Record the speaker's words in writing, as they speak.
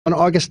on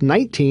August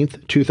 19,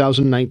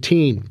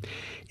 2019.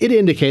 It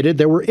indicated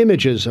there were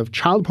images of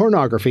child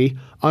pornography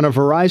on a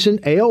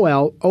Verizon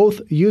AOL Oath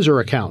user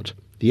account.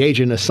 The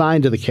agent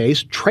assigned to the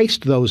case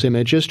traced those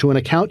images to an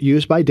account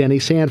used by Denny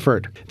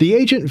Sanford. The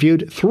agent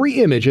viewed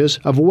 3 images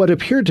of what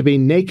appeared to be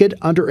naked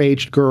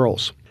underage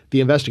girls.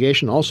 The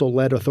investigation also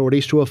led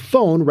authorities to a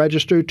phone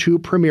registered to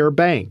Premier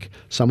Bank.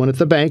 Someone at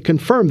the bank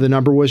confirmed the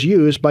number was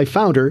used by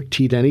founder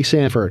T. Denny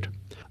Sanford.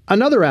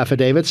 Another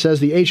affidavit says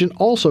the agent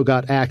also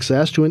got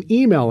access to an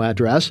email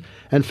address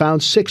and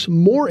found 6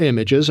 more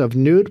images of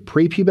nude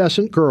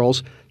prepubescent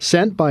girls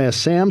sent by a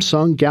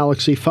Samsung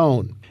Galaxy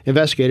phone.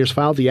 Investigators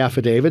filed the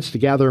affidavits to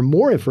gather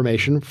more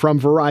information from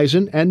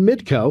Verizon and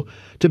Midco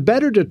to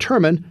better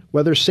determine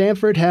whether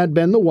Sanford had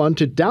been the one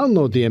to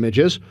download the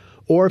images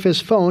or if his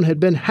phone had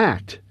been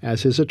hacked,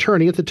 as his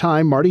attorney at the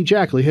time, Marty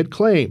Jackley, had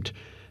claimed.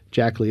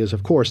 Jackley is,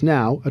 of course,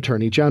 now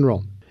Attorney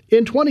General.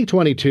 In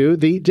 2022,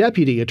 the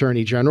Deputy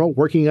Attorney General,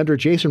 working under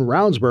Jason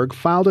Ravnsborg,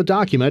 filed a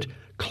document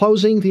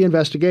closing the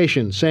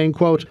investigation, saying,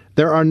 quote,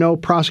 "There are no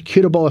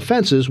prosecutable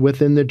offenses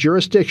within the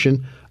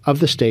jurisdiction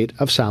of the state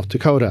of South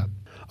Dakota."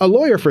 A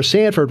lawyer for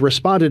Sanford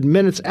responded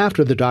minutes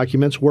after the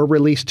documents were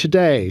released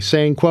today,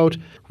 saying, quote,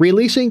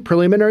 "Releasing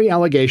preliminary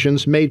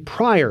allegations made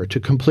prior to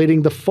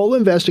completing the full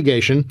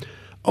investigation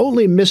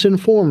only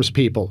misinforms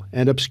people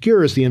and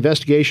obscures the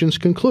investigation's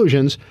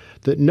conclusions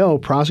that no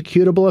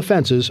prosecutable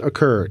offenses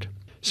occurred."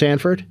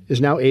 Sanford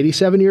is now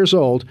 87 years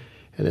old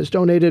and has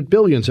donated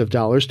billions of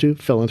dollars to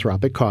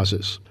philanthropic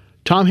causes.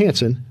 Tom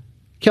Hansen,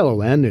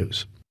 KELOLAND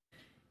News.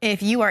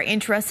 If you are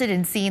interested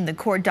in seeing the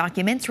court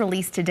documents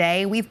released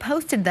today, we've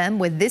posted them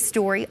with this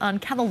story on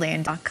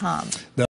KELOLAND.com.